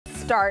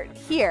start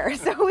here.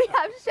 So we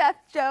have Chef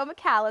Joe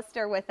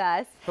McAllister with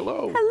us.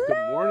 Hello. Hello.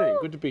 Good morning.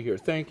 Good to be here.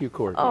 Thank you,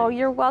 Courtney. Oh,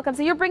 you're welcome.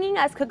 So you're bringing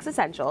us Cook's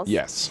Essentials.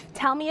 Yes.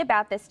 Tell me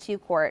about this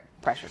 2-quart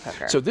pressure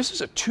cooker. So this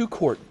is a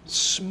 2-quart,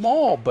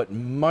 small but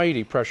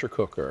mighty pressure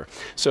cooker.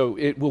 So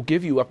it will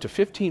give you up to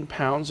 15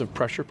 pounds of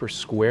pressure per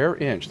square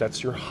inch.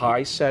 That's your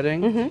high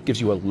setting.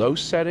 Gives you a low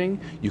setting.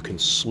 You can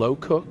slow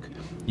cook.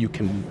 You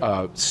can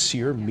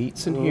sear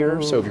meats in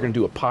here. So if you're going to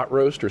do a pot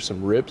roast or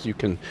some ribs, you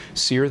can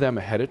sear them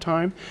ahead of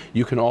time.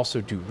 You can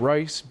also do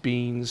rice,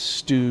 beans,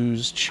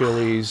 stews,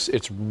 chilies.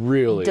 It's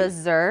really...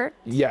 Dessert?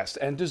 Yes,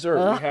 and dessert.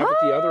 We have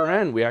at the other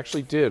end, we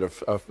actually did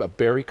a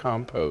berry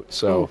compote.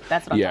 So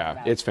that's what I'm talking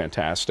about. It's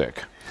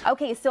fantastic.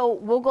 Okay, so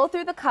we'll go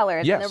through the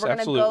colors, Yes, and then we're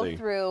absolutely. going to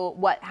go through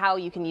how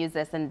you can use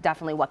this and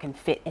definitely what can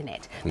fit in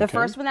it. The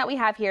first one that we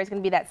have here is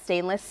going to be that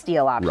stainless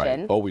steel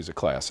option. Right, always a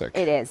classic.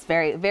 It is,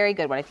 very, very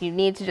good one. If you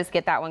need to just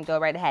get that one, go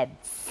right ahead.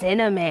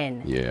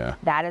 Cinnamon. Yeah.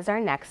 That is our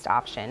next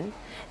option.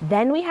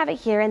 Then we have it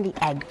here in the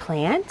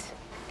eggplant,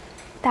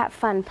 that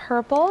fun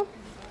purple.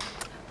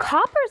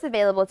 Copper is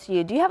available to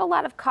you. Do you have a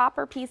lot of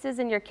copper pieces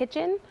in your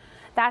kitchen?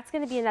 That's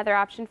going to be another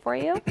option for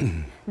you.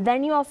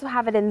 Then you also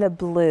have it in the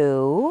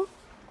blue.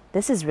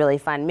 This is really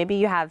fun. Maybe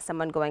you have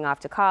someone going off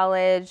to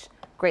college,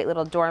 great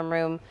little dorm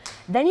room.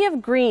 Then you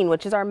have green,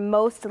 which is our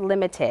most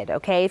limited,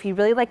 okay? If you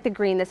really like the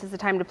green, this is the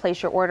time to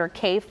place your order,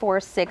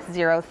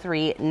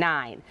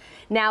 K46039.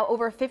 Now,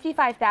 over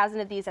 55,000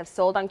 of these have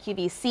sold on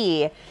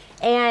QVC,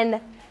 and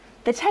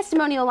the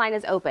testimonial line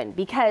is open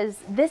because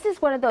this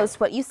is one of those,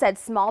 what you said,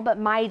 small but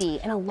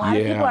mighty, and a lot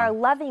of people are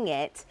loving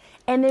it.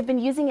 And they've been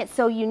using it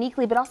so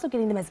uniquely, but also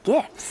getting them as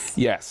gifts.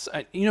 Yes,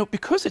 you know,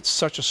 because it's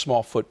such a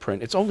small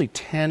footprint, it's only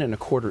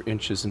 10¼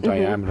 inches in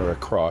diameter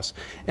across.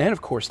 And of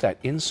course, that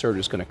insert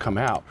is going to come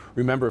out.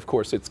 Remember, of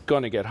course, it's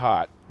going to get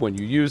hot when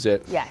you use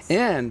it. Yes.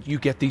 And you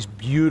get these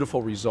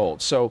beautiful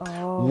results. So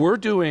we're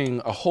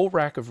doing a whole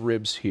rack of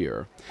ribs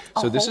here.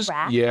 So this is,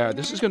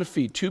 this is going to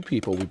feed 2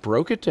 people. We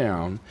broke it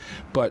down,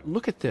 but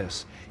look at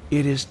this.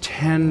 It is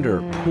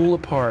tender, pull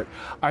apart.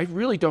 I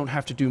really don't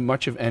have to do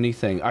much of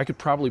anything. I could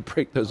probably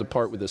break those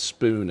apart with a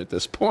spoon at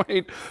this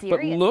point.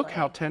 But look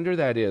how tender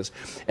that is.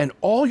 And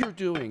all you're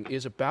doing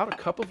is about a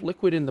cup of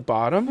liquid in the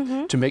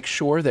bottom to make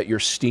sure that you're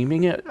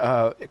steaming it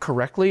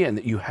correctly and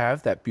that you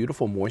have that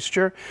beautiful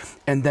moisture.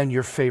 And then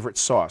your favorite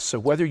sauce. So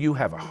whether you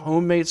have a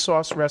homemade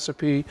sauce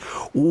recipe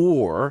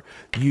or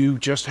you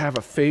just have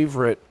a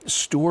favorite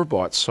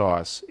store-bought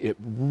sauce, it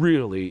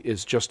really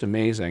is just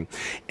amazing.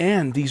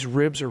 And these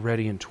ribs are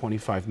ready in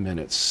 25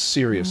 minutes.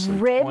 Seriously.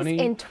 Ribs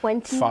in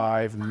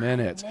 25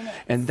 minutes.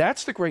 And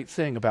that's the great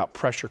thing about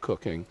pressure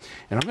cooking.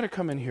 And I'm going to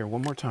come in here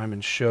one more time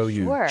and show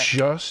you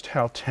just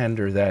how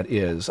tender that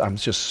is. I'm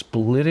just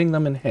splitting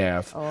them in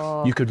half.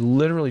 You could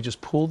literally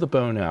just pull the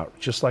bone out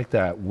just like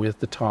that with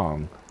the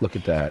tongue. Look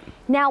at that.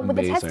 Now, with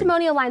the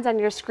testimonial lines on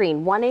your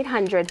screen,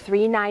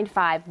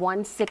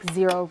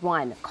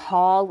 1-800-395-1601.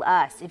 Call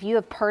us. If you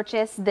have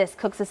purchased this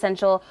Cook's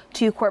Essential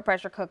 2-quart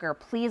pressure cooker,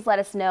 please let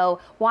us know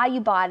why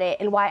you bought it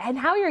and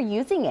how you're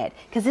using it,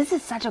 because this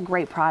is such a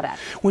great product.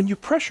 When you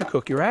pressure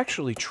cook, you're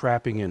actually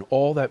trapping in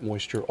all that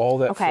moisture, all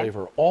that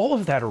flavor, all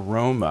of that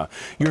aroma.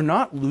 You're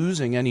not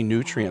losing any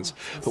nutrients.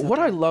 But what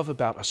I love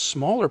about a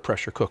smaller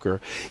pressure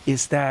cooker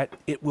is that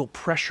it will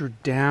pressure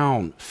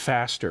down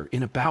faster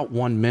in about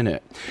 1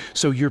 minute.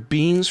 So your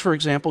beans, for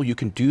example, you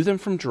can do them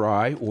from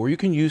dry or you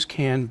can use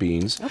canned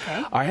beans.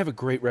 I have a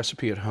great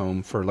recipe at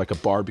home for like a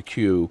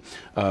barbecue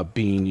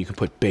bean. You can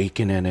put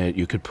bacon in it.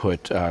 You could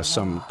put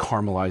some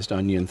caramelized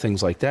onion,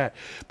 things like that.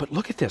 But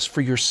look at this.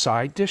 For your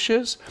side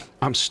dishes,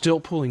 I'm still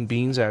pulling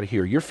beans out of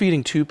here. You're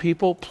feeding 2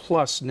 people,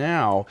 plus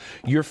now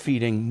you're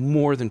feeding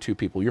more than 2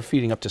 people. You're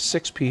feeding up to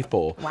 6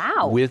 people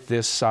with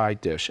this side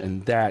dish,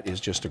 and that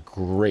is just a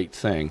great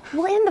thing.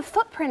 Well, and the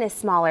footprint is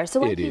smaller. So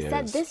like you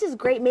said, this is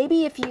great.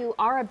 Maybe if you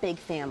are a big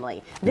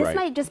family, this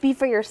might just be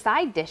for your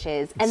side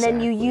dishes, and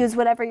then you use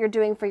whatever you're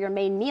doing for your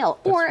main meal.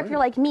 Or if you're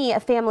like me, a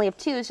family of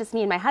 2, it's just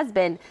me and my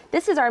husband,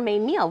 this is our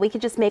main meal. We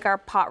could just make our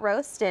pot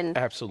roast and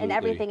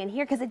everything in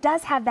here, because it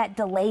does have that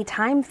delay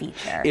time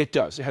feature. It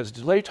does. It has a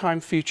delay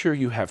time feature.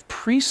 You have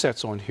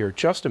presets on here,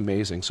 just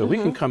amazing. So we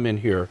can come in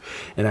here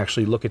and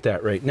actually look at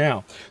that right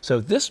now. So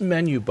this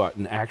menu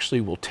button actually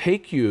will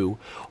take you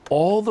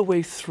all the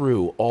way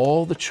through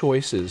all the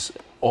choices.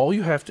 All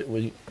you have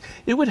to,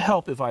 it would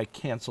help if I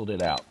canceled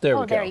it out. There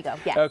we go. There you go,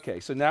 yes.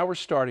 Okay, so now we're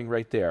starting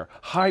right there.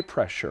 High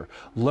pressure,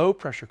 low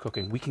pressure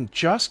cooking. We can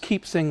just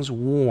keep things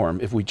warm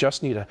if we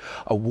just need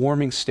a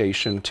warming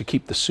station to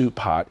keep the soup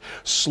hot.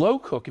 Slow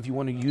cook, if you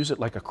want to use it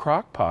like a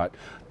crock pot,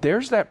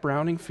 there's that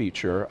browning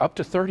feature, up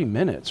to 30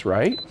 minutes,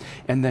 right?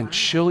 And then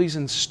chilies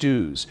and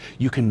stews.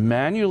 You can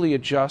manually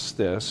adjust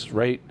this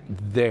right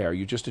there.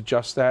 You just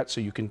adjust that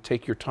so you can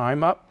take your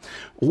time up,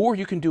 or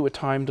you can do a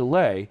time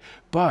delay,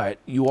 but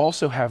you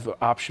also have an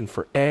option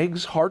for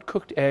eggs.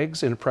 Hard-cooked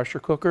eggs in a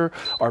pressure cooker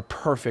are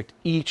perfect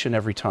each and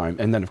every time.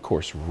 And then, of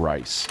course,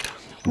 rice.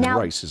 Now,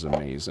 rice is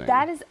amazing.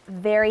 That is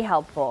very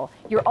helpful.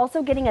 You're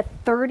also getting a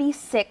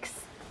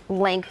 36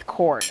 length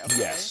cord. Okay?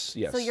 Yes,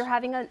 yes. So you're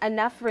having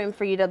enough room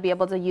for you to be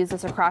able to use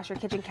this across your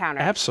kitchen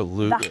counter.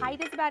 Absolutely. The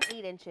height is about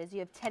 8 inches. You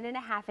have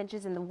 10.5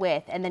 inches in the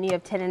width, and then you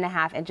have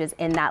 10.5 inches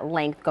in that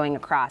length going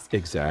across.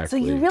 Exactly.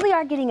 So you really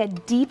are getting a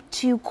deep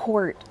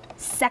 2-quart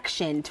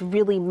section to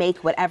really make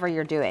whatever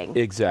you're doing.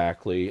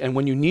 Exactly. And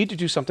when you need to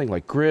do something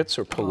like grits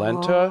or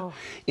polenta,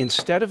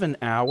 instead of an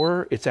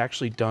hour, it's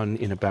actually done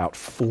in about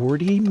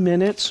 40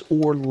 minutes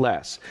or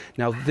less.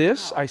 Now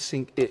this, I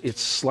think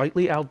it's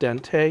slightly al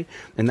dente,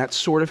 and that's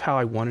sort of how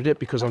I wanted it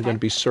because I'm going to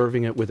be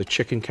serving it with a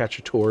chicken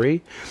cacciatore.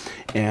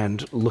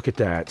 And look at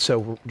that. So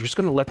we're just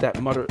going to let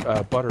that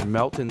butter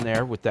melt in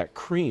there with that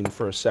cream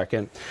for a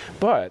second.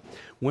 But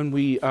when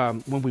we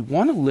want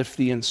to lift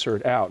the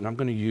insert out, and I'm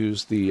going to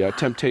use the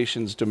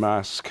Temptations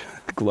Damask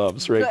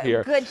gloves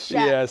here. Good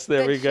chef. Yes,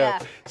 there we go.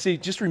 Chef. See,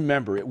 just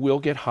remember, it will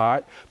get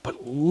hot,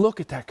 but look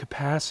at that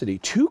capacity.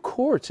 2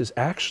 quarts is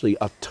actually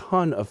a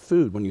ton of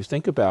food when you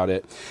think about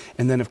it.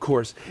 And then, of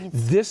course,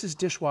 this is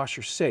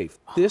dishwasher safe.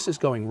 This is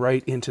going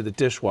right into the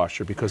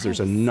dishwasher because there's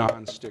a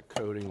non-stick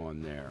coating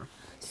on there.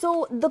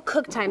 So the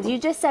cook times, you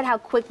just said how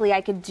quickly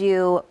I could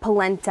do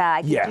polenta,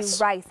 I could do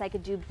rice, I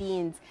could do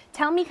beans.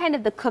 Tell me kind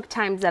of the cook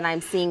times that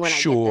I'm seeing when I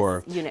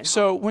get this unit.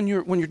 So when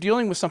you're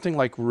dealing with something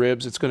like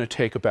ribs, it's going to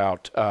take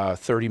about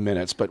 30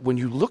 minutes. But when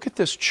you look at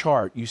this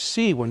chart, you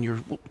see when you're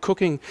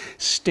cooking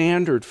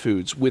standard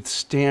foods with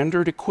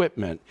standard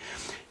equipment,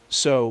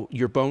 so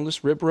your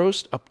boneless rib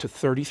roast up to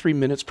 33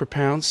 minutes per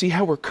pound. See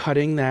how we're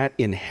cutting that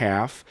in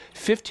half?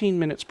 15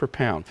 minutes per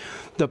pound.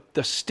 The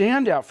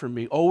standout for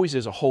me always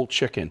is a whole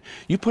chicken.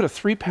 You put a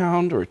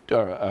 3-pound or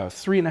a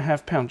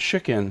 3.5-pound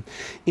chicken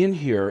in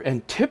here,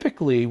 and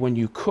typically when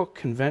you cook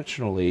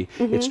conventionally,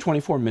 it's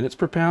 24 minutes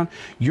per pound.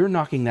 You're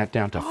knocking that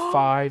down to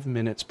 5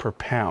 minutes per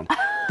pound.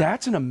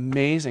 That's an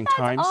amazing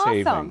time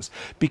savings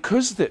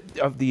because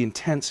of the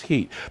intense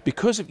heat.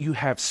 Because you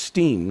have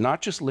steam,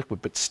 not just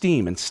liquid, but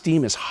steam, and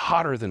steam is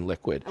hotter than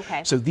liquid.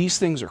 Okay. So these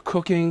things are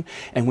cooking,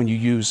 and when you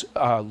use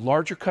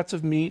larger cuts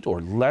of meat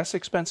or less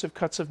expensive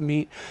cuts of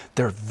meat,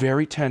 they're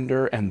very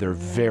tender and they're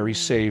very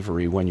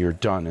savory when you're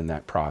done in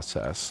that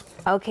process.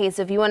 Okay,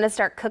 so if you want to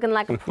start cooking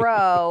like a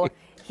pro,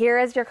 here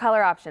is your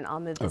color option. I'll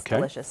move this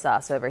delicious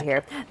sauce over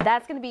here.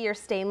 That's going to be your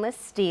stainless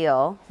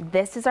steel.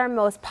 This is our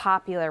most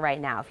popular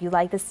right now. If you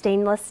like the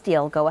stainless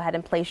steel, go ahead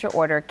and place your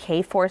order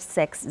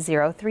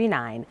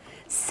K46039.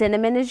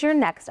 Cinnamon is your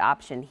next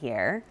option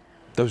here.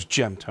 Those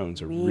gem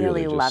tones are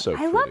really just so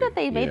pretty. I love that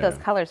they made those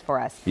colors for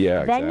us.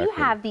 Yeah, Then you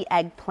have the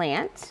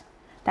eggplant,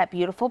 that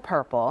beautiful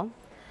purple.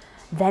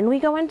 Then we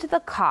go into the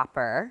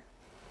copper.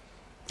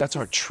 That's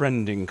our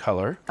trending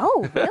color.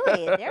 Oh,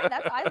 really?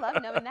 I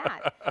love knowing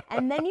that.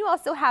 And then you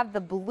also have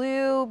the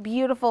blue,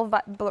 beautiful,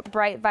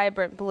 bright,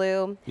 vibrant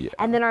blue. Yeah.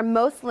 And then our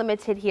most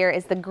limited here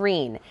is the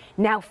green.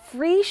 Now,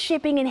 free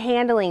shipping and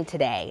handling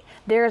today.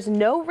 There's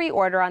no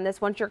reorder on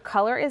this. Once your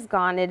color is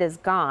gone, it is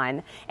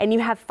gone. And you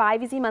have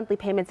 5 easy monthly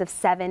payments of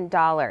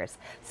 $7.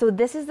 So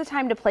this is the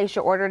time to place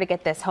your order to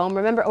get this home.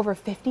 Remember, over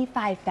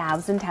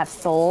 55,000 have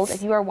sold.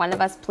 If you are one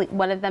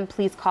of them,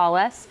 please call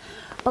us.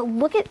 But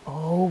look at,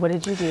 what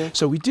did you do?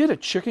 So we did a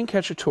chicken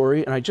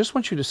cacciatore, and I just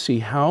want you to see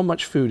how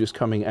much food is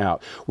coming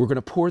out. We're going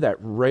to pour that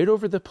right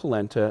over the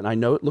polenta, and I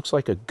know it looks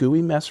like a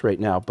gooey mess right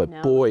now,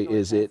 but boy,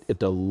 is it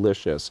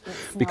delicious.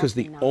 Because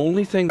the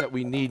only thing that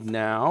we need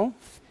now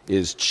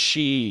is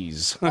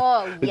cheese.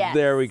 Oh, yes.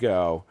 There we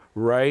go.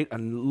 Right? A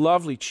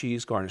lovely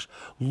cheese garnish.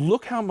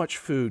 Look how much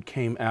food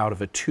came out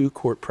of a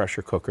 2-quart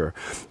pressure cooker.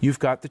 You've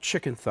got the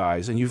chicken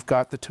thighs, and you've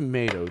got the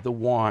tomato, the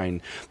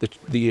wine,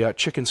 the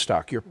chicken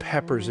stock, your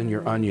peppers and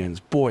your onions.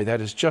 Boy,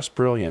 that is just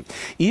brilliant.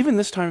 Even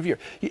this time of year,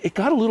 it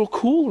got a little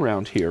cool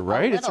around here,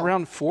 right? It's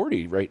around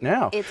 40 right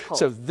now. It's cold.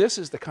 So this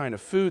is the kind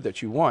of food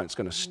that you want. It's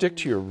going to stick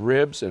to your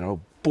ribs, and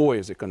boy,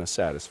 is it going to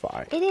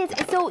satisfy. It is.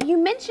 So you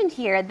mentioned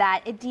here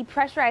that it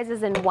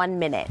depressurizes in 1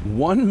 minute.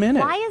 1 minute.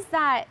 Why is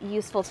that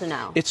useful to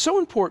know? It's so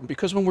important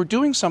because when we're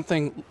doing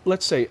something,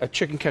 let's say a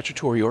chicken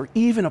cacciatore or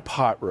even a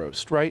pot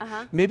roast, right?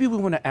 Maybe we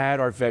want to add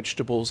our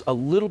vegetables a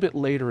little bit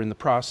later in the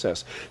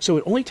process. So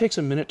it only takes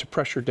a minute to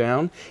pressure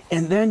down,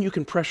 and then you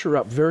can pressure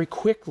up very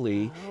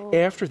quickly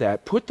after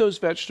that. Put those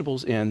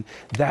vegetables in.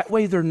 That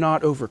way they're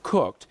not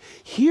overcooked.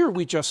 Here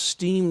we just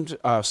steamed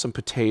some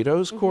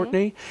potatoes,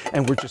 Courtney,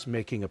 and we're just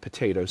making a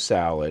potato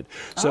salad.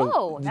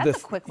 So that's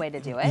a quick way to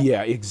do it.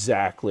 Yeah,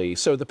 exactly.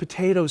 So the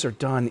potatoes are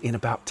done in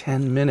about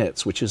 10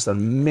 minutes, which is an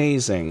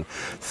amazing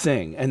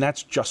thing. And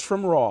that's just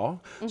from raw.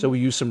 So we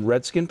use some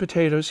red skin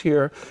potatoes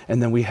here,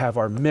 and then we have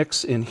our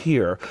mix in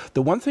here.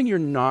 The one thing you're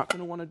not going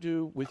to want to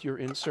do with your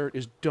insert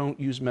is don't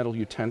use metal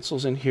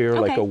utensils in here,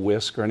 like a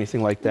whisk or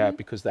anything like that,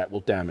 because that will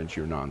damage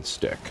your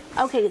nonstick.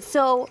 Okay,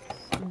 so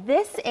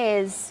this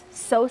is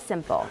so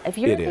simple. If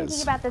you're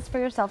thinking about this for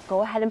yourself,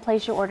 go ahead and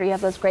place your order. You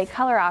have those great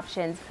color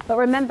options. But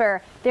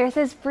remember, there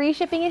says free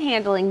shipping and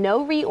handling,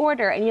 no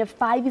reorder, and you have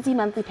 5 easy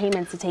monthly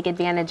payments to take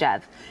advantage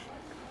of.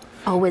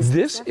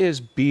 This is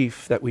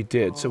beef that we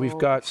did. So we've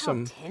got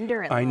some,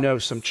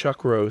 some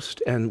chuck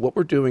roast, and what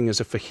we're doing is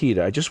a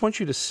fajita. I just want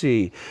you to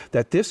see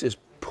that this is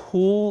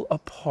pull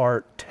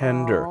apart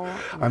tender.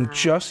 I'm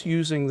just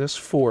using this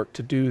fork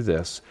to do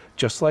this,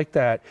 just like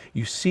that.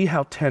 You see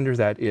how tender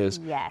that is?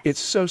 Yes. It's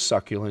so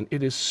succulent.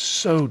 It is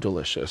so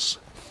delicious.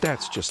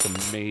 That's just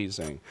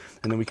amazing.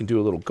 And then we can do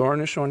a little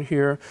garnish on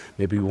here.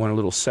 Maybe we want a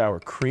little sour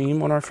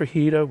cream on our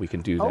fajita. We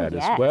can do that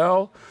as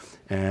well.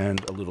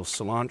 And a little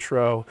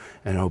cilantro.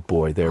 And oh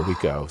boy, there we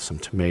go. Some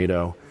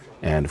tomato.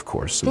 And of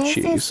course, some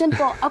cheese. This is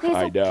simple. Okay, so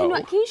I know.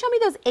 can you show me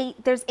those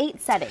 8? There's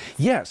 8 settings.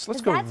 Yes,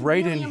 let's go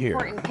right in here.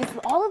 Because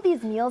all of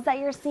these meals that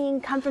you're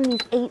seeing come from these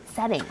 8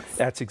 settings.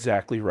 That's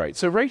exactly right.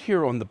 So right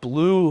here on the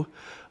blue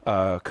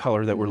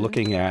color that we're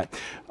looking at,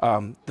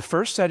 the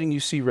first setting you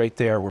see right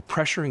there, we're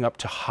pressuring up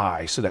to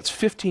high. So that's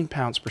 15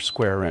 pounds per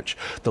square inch.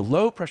 The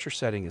low pressure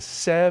setting is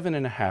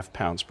 7.5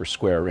 pounds per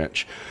square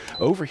inch.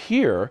 Over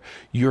here,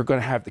 you're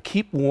going to have the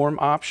keep warm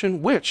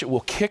option, which it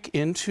will kick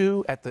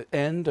into at the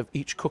end of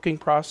each cooking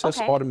process,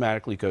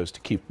 automatically goes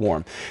to keep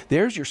warm.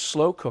 There's your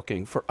slow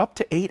cooking for up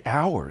to 8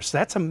 hours.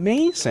 That's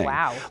amazing.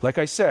 Wow. Like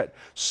I said,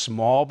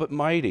 small but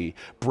mighty.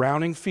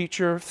 Browning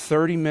feature,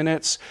 30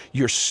 minutes.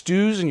 Your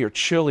stews and your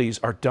chilies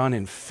are done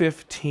in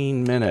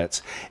 15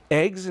 minutes.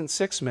 Eggs in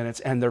 6 minutes,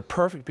 and they're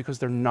perfect because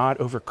they're not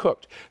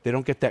overcooked. They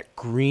don't get that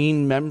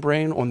green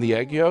membrane on the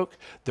egg yolk.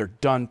 They're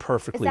done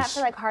perfectly. Is that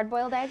for like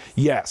hard-boiled eggs?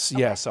 Yes,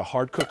 yes, a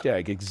hard-cooked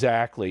egg,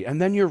 exactly.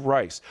 And then your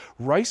rice.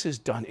 Rice is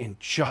done in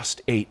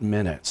just 8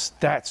 minutes.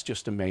 That's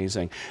just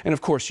amazing. And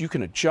of course, you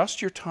can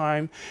adjust your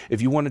time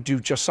if you want to do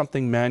just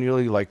something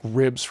manually, like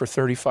ribs for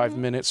 35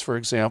 minutes, for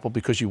example,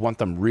 because you want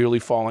them really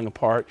falling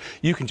apart.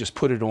 You can just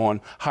put it on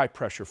high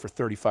pressure for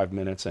 35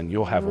 minutes, and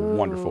you'll have a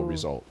wonderful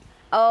result.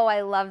 Oh,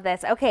 I love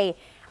this. Okay,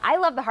 I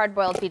love the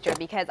hard-boiled feature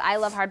because I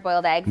love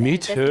hard-boiled eggs. Me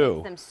and too. This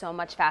makes them so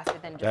much faster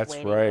than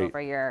just waiting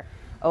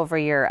over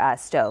your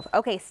stove.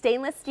 Okay,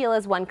 stainless steel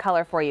is one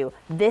color for you.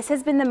 This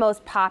has been the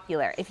most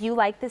popular. If you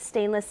like this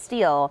stainless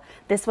steel,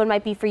 this one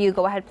might be for you.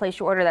 Go ahead, place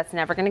your order. That's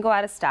never going to go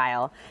out of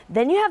style.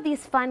 Then you have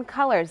these fun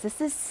colors. This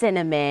is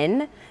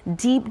cinnamon,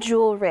 deep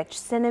jewel-rich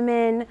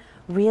cinnamon.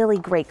 Really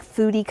great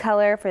foodie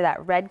color for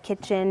that red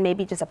kitchen,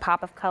 maybe just a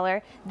pop of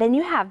color. Then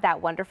you have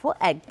that wonderful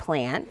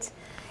eggplant.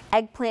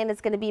 Eggplant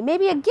is going to be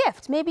maybe a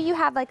gift. Maybe you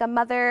have like a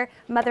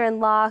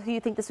mother-in-law who you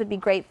think this would be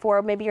great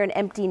for. Maybe you're an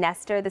empty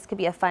nester. This could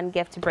be a fun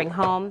gift to bring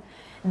home.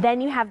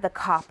 Then you have the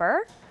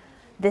copper.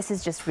 This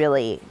is just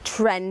really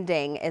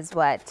trending, is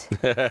what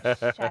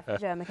Chef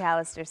Joe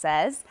McAllister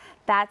says.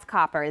 That's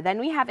copper. Then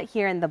we have it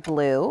here in the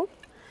blue.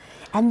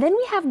 And then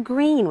we have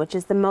green, which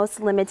is the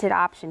most limited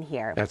option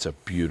here. That's a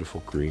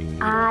beautiful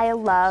green. I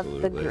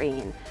love the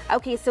green.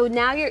 Okay, so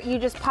now you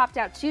just popped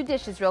out 2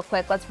 dishes real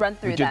quick. Let's run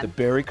through them. We did the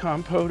berry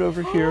compote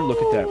over here. Look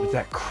at that, with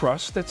that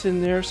crust that's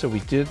in there. So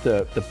we did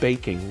the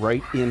baking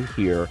right in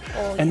here.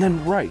 And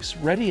then rice,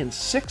 ready in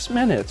 6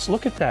 minutes.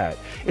 Look at that.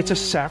 It's a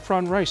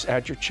saffron rice.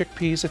 Add your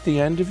chickpeas at the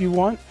end if you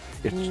want.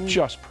 It's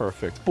just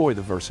perfect. Boy,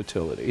 the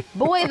versatility.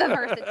 Boy, the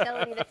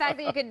versatility. The fact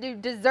that you can do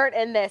dessert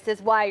in this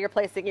is why you're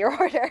placing your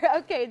order.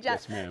 Okay,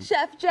 Yes, ma'am.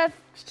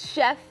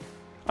 Chef.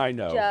 I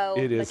know. Joe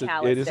it is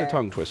McAllister. a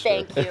tongue twister.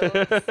 Thank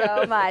you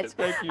so much.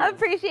 Thank you. I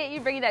appreciate you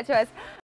bringing that to us.